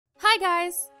Hi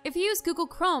guys! If you use Google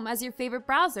Chrome as your favorite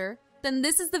browser, then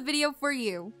this is the video for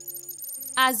you.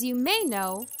 As you may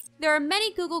know, there are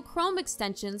many Google Chrome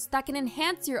extensions that can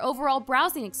enhance your overall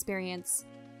browsing experience.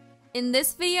 In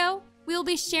this video, we will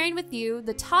be sharing with you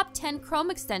the top 10 Chrome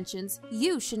extensions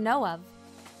you should know of.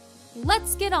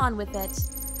 Let's get on with it.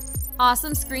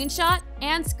 Awesome Screenshot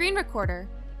and Screen Recorder.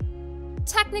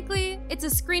 Technically, it's a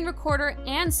screen recorder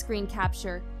and screen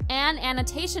capture and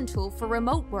annotation tool for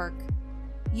remote work.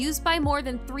 Used by more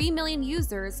than 3 million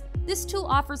users, this tool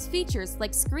offers features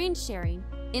like screen sharing,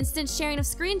 instant sharing of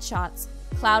screenshots,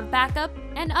 cloud backup,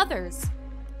 and others.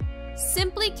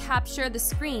 Simply capture the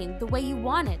screen the way you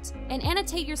want it and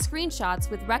annotate your screenshots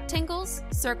with rectangles,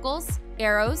 circles,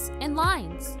 arrows, and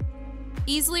lines.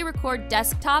 Easily record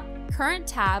desktop, current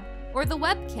tab, or the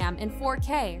webcam in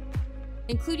 4K.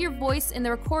 Include your voice in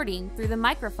the recording through the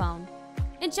microphone.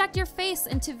 Inject your face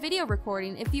into video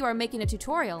recording if you are making a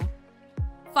tutorial.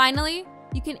 Finally,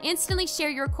 you can instantly share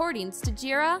your recordings to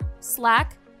Jira,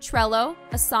 Slack, Trello,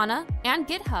 Asana, and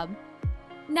GitHub.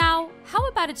 Now, how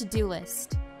about a to-do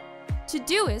list?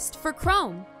 Todoist for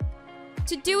Chrome.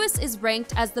 Todoist is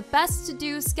ranked as the best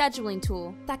to-do scheduling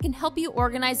tool that can help you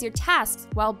organize your tasks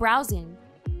while browsing.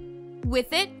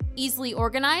 With it, easily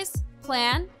organize,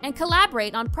 plan, and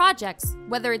collaborate on projects,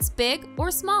 whether it's big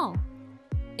or small.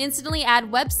 Instantly add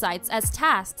websites as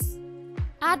tasks.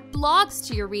 Add blogs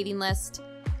to your reading list.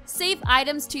 Save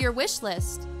items to your wish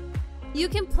list. You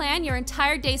can plan your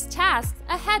entire day's tasks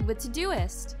ahead with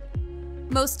Todoist.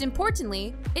 Most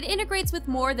importantly, it integrates with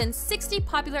more than 60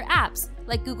 popular apps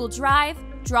like Google Drive,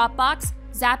 Dropbox,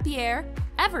 Zapier,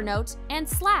 Evernote, and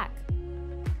Slack.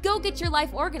 Go get your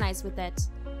life organized with it.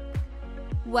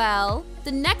 Well,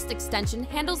 the next extension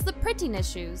handles the printing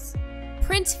issues.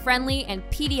 Print-friendly and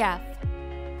PDF.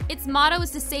 Its motto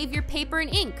is to save your paper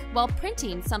and ink while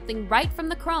printing something right from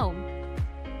the Chrome.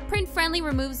 Print-friendly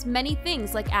removes many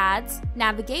things like ads,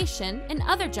 navigation, and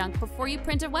other junk before you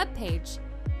print a web page.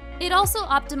 It also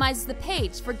optimizes the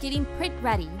page for getting print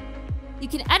ready. You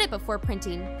can edit before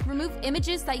printing, remove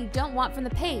images that you don't want from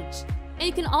the page, and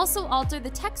you can also alter the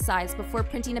text size before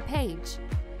printing a page.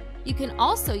 You can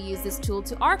also use this tool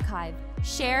to archive,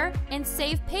 share, and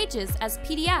save pages as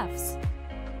PDFs.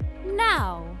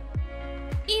 Now,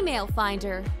 Email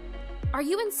Finder. Are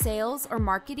you in sales or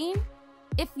marketing?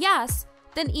 If yes,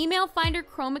 then Email Finder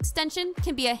Chrome extension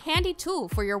can be a handy tool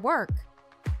for your work.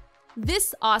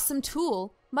 This awesome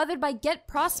tool, mothered by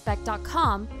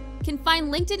getprospect.com, can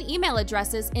find LinkedIn email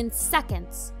addresses in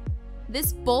seconds.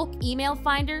 This bulk email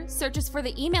finder searches for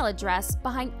the email address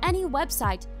behind any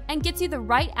website and gets you the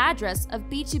right address of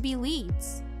B2B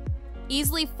leads.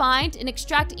 Easily find and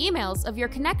extract emails of your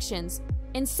connections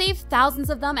and save thousands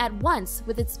of them at once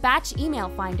with its batch email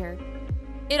finder.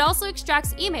 It also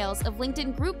extracts emails of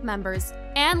LinkedIn group members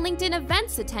and LinkedIn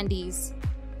events attendees.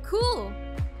 Cool,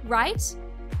 right?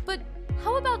 But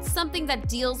how about something that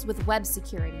deals with web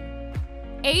security?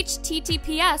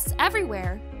 HTTPS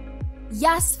everywhere.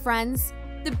 Yes, friends,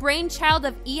 the brainchild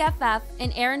of EFF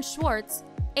and Aaron Swartz,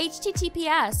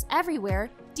 HTTPS everywhere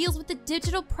deals with the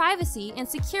digital privacy and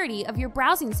security of your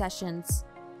browsing sessions.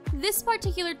 This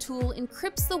particular tool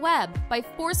encrypts the web by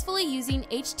forcefully using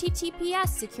HTTPS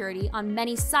security on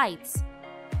many sites.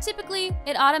 Typically,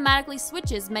 it automatically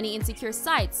switches many insecure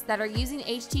sites that are using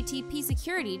HTTP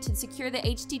security to secure the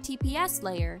HTTPS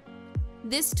layer.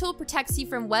 This tool protects you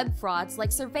from web frauds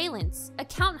like surveillance,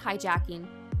 account hijacking,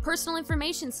 personal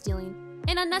information stealing,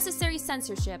 and unnecessary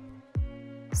censorship.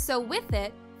 So with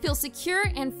it, feel secure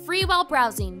and free while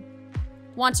browsing.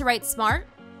 Want to write smart?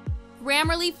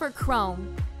 Grammarly for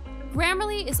Chrome.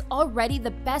 Grammarly is already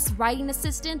the best writing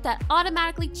assistant that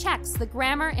automatically checks the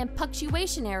grammar and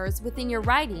punctuation errors within your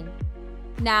writing.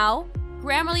 Now,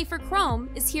 Grammarly for Chrome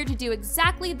is here to do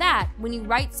exactly that when you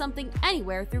write something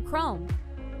anywhere through Chrome.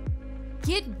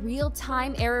 Get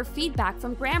real-time error feedback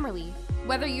from Grammarly,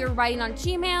 whether you're writing on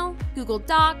Gmail, Google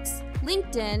Docs,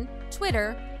 LinkedIn,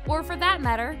 Twitter, or for that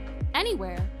matter,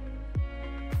 anywhere.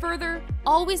 Further,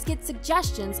 always get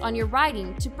suggestions on your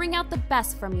writing to bring out the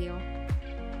best from you.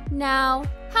 Now,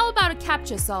 how about a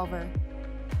captcha solver?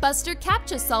 Buster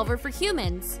Captcha Solver for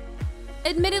Humans.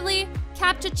 Admittedly,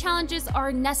 captcha challenges are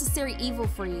a necessary evil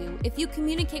for you if you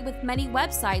communicate with many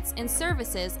websites and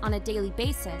services on a daily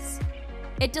basis.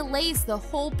 It delays the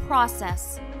whole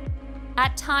process.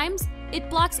 At times, it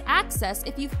blocks access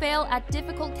if you fail at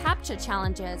difficult captcha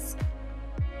challenges.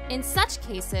 In such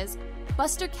cases,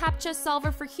 Buster Captcha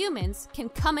Solver for Humans can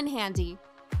come in handy.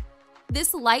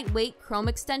 This lightweight Chrome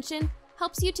extension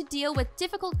helps you to deal with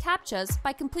difficult captchas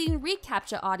by completing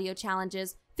reCAPTCHA audio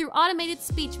challenges through automated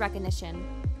speech recognition.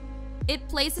 It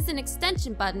places an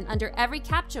extension button under every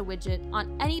captcha widget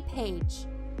on any page.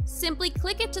 Simply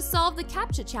click it to solve the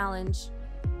captcha challenge.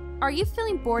 Are you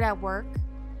feeling bored at work?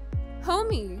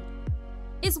 Homie,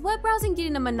 is web browsing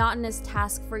getting a monotonous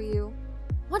task for you?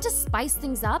 Want to spice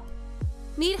things up?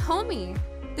 Meet Homie,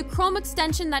 the Chrome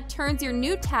extension that turns your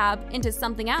new tab into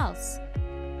something else.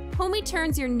 Homie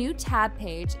turns your new tab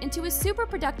page into a super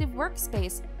productive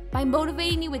workspace by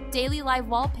motivating you with daily live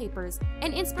wallpapers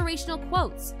and inspirational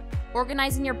quotes,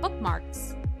 organizing your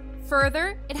bookmarks.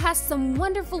 Further, it has some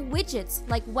wonderful widgets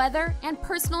like weather and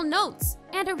personal notes,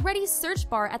 and a ready search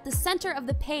bar at the center of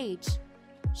the page.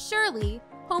 Surely,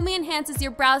 Homie enhances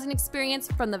your browsing experience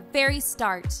from the very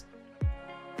start.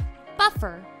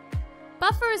 Buffer.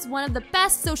 Buffer is one of the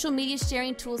best social media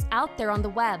sharing tools out there on the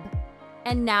web.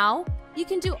 And now, you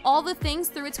can do all the things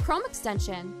through its Chrome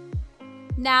extension.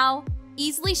 Now,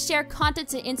 easily share content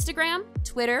to Instagram,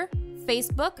 Twitter,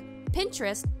 Facebook,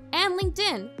 Pinterest, and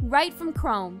LinkedIn right from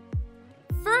Chrome.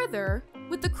 Further,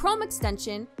 with the Chrome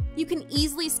extension, you can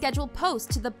easily schedule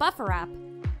posts to the Buffer app,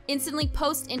 instantly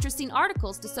post interesting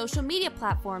articles to social media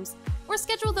platforms, or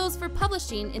schedule those for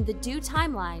publishing in the due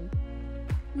timeline.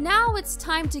 Now it's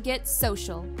time to get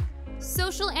social.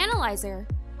 Social Analyzer.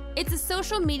 It's a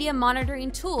social media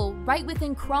monitoring tool right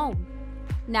within Chrome.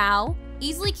 Now,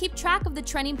 easily keep track of the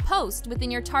trending post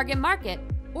within your target market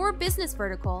or business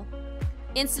vertical.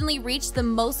 Instantly reach the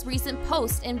most recent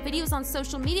posts and videos on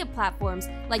social media platforms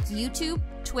like YouTube,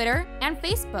 Twitter, and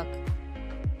Facebook.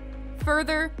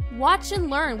 Further, watch and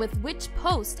learn with which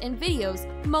posts and videos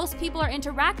most people are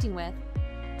interacting with.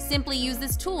 Simply use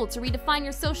this tool to redefine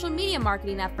your social media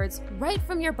marketing efforts right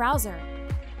from your browser.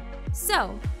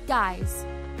 So, guys,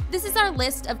 this is our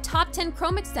list of top 10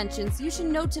 Chrome extensions you should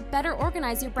know to better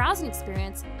organize your browsing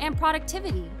experience and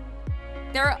productivity.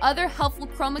 There are other helpful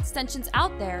Chrome extensions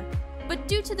out there, but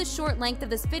due to the short length of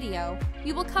this video,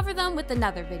 we will cover them with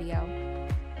another video.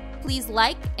 Please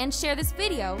like and share this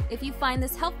video if you find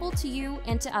this helpful to you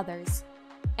and to others.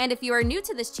 And if you are new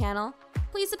to this channel,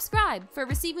 please subscribe for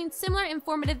receiving similar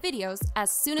informative videos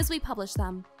as soon as we publish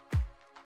them.